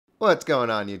What's going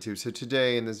on, YouTube? So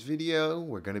today in this video,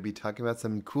 we're going to be talking about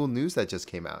some cool news that just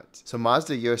came out. So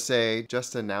Mazda USA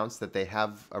just announced that they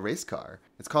have a race car.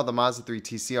 It's called the Mazda 3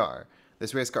 TCR.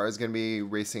 This race car is going to be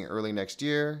racing early next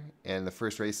year, and the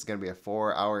first race is going to be a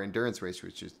 4-hour endurance race,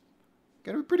 which is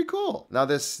gonna be pretty cool. Now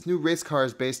this new race car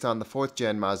is based on the 4th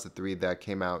gen Mazda 3 that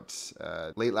came out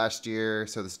late last year.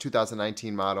 So this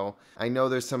 2019 model. I know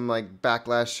there's some like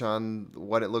backlash on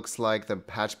what it looks like. The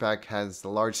hatchback has the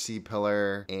large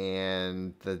C-pillar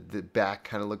and the back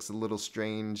kind of looks a little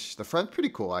strange. The front's pretty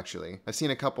cool actually. I've seen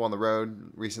a couple on the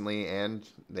road recently and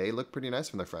they look pretty nice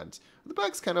from the front. The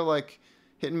back's kind of like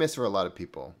hit and miss for a lot of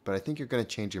people, but I think you're going to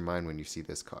change your mind when you see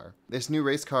this car. This new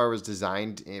race car was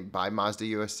designed by Mazda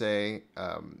USA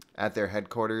at their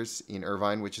headquarters in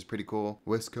Irvine, which is pretty cool.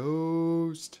 West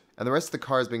Coast. And the rest of the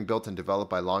car is being built and developed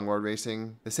by Longboard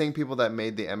Racing, the same people that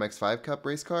made the MX-5 Cup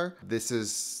race car. This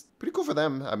is pretty cool for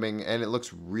them. I mean, and it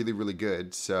looks really, really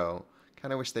good. So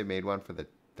kind of wish they made one for the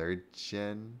 3rd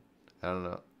gen. I don't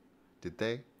know. Did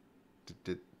they?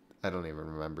 I don't even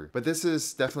remember. But this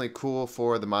is definitely cool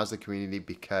for the Mazda community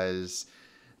because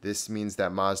this means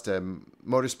that Mazda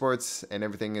Motorsports and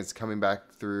everything is coming back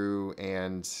through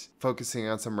and focusing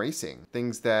on some racing.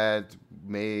 Things that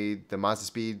made the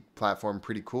MazdaSpeed platform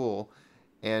pretty cool.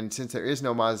 And since there is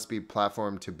no MazdaSpeed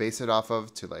platform to base it off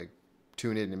of, to like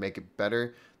tune it and make it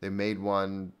better, they made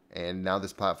one. And now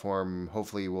this platform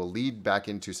hopefully will lead back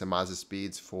into some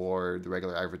MazdaSpeeds for the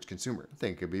regular average consumer. I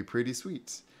think it'd be pretty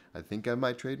sweet. I think I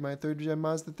might trade my 3rd gen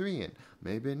Mazda 3 in.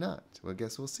 Maybe not. Well, I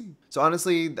guess we'll see. So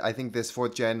honestly, I think this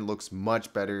 4th gen looks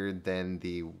much better than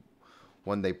the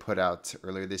one they put out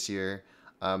earlier this year.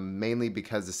 Mainly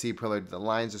because the C-pillar, the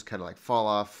lines just kind of like fall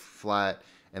off flat,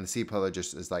 and the C-pillar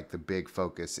just is like the big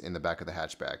focus in the back of the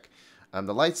hatchback.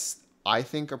 The lights, I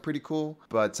think, are pretty cool,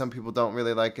 but some people don't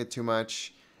really like it too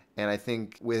much. And I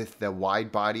think with the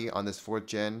wide body on this 4th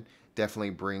gen,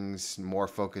 definitely brings more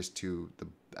focus to the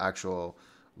actual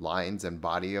lines and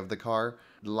body of the car.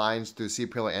 The lines through the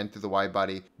C-pillar and through the wide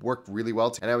body work really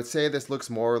well. And I would say this looks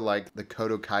more like the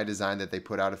Kodo Kai design that they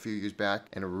put out a few years back,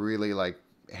 and it really like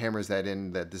hammers that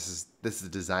in that this is the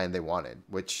design they wanted,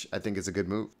 which I think is a good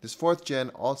move. This 4th gen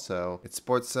also, it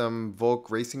sports some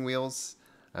Volk racing wheels,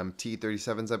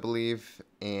 T37s I believe,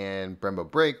 and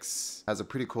Brembo brakes. Has a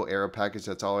pretty cool aero package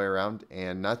that's all the way around,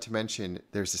 and not to mention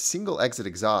there's a single exit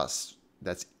exhaust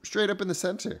that's straight up in the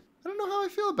center. I don't know how I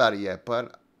feel about it yet,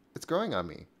 but it's growing on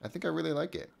me. I think I really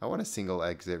like it. I want a single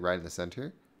exit right in the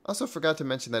center. Also forgot to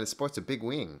mention that it sports a big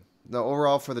wing. Now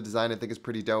overall for the design, I think it's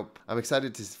pretty dope. I'm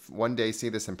excited to one day see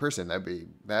this in person. That'd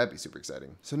be super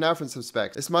exciting. So now for some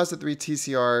specs. This Mazda 3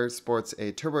 TCR sports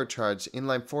a turbocharged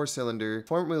inline 4-cylinder,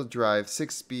 front-wheel drive,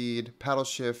 6-speed, paddle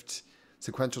shift,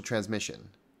 sequential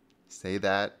transmission. Say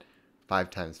that 5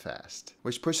 times fast,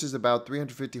 which pushes about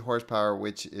 350 horsepower,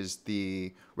 which is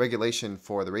the regulation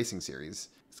for the racing series.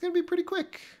 It's going to be pretty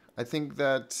quick. I think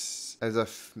that as a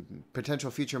potential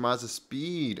future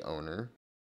MazdaSpeed owner,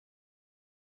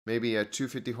 maybe a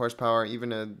 250 horsepower,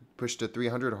 even a push to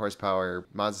 300 horsepower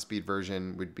MazdaSpeed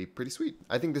version would be pretty sweet.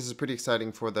 I think this is pretty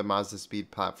exciting for the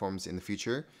MazdaSpeed platforms in the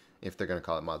future, if they're going to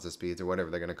call it MazdaSpeeds or whatever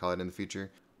they're going to call it in the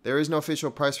future. There is no official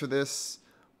price for this,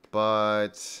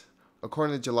 but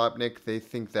according to Jalopnik, they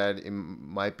think that it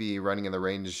might be running in the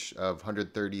range of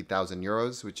 130,000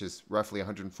 euros, which is roughly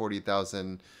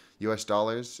 140,000 US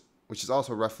dollars, which is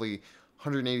also roughly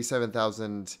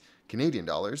 187,000 Canadian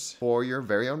dollars for your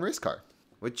very own race car.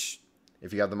 Which,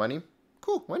 if you have the money,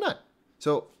 cool, why not?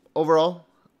 So overall,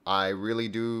 I really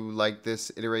do like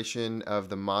this iteration of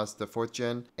the Mazda 4th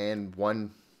gen. And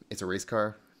 1, it's a race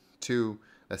car. 2,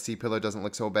 the C-pillar doesn't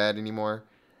look so bad anymore.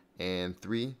 And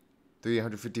 3,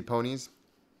 350 ponies.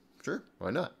 Sure,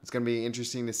 why not? It's going to be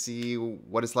interesting to see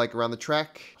what it's like around the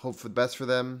track. Hope for the best for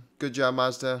them. Good job,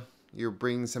 Mazda. You're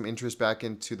bringing some interest back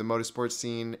into the motorsports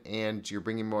scene, and you're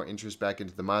bringing more interest back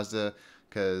into the Mazda,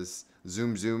 because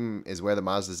zoom zoom is where the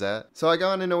Mazda's at. So I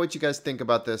want to know what you guys think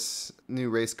about this new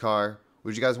race car.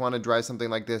 Would you guys want to drive something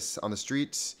like this on the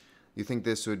streets? You think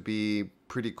this would be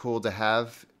pretty cool to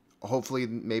have? Hopefully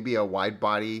maybe a wide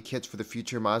body kit for the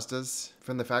future Mazdas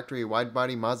from the factory, wide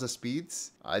body MazdaSpeeds.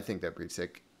 I think that'd be pretty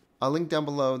sick. I'll link down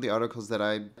below the articles that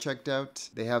I checked out.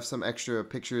 They have some extra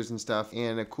pictures and stuff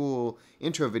and a cool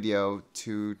intro video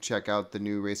to check out the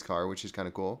new race car, which is kind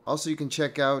of cool. Also, you can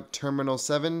check out Terminal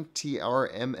 7,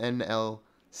 TRMNL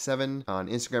 7 on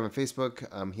Instagram and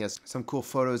Facebook. He has some cool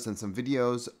photos and some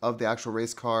videos of the actual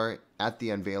race car at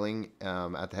the unveiling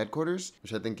at the headquarters,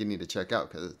 which I think you need to check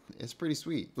out because it's pretty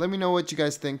sweet. Let me know what you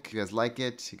guys think. If you guys like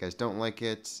it, you guys don't like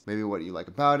it, maybe what you like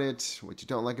about it, what you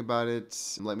don't like about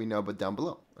it. Let me know down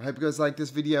below. I hope you guys like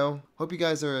this video. Hope you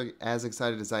guys are as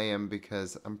excited as I am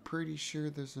because I'm pretty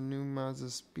sure there's a new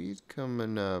MazdaSpeed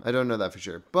coming up. I don't know that for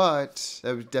sure, but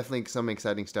there's definitely some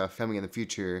exciting stuff coming in the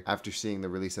future after seeing the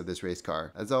release of this race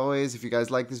car. As always, if you guys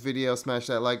like this video, smash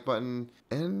that like button,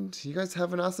 and you guys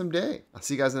have an awesome day. I'll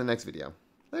see you guys in the next video.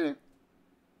 Later.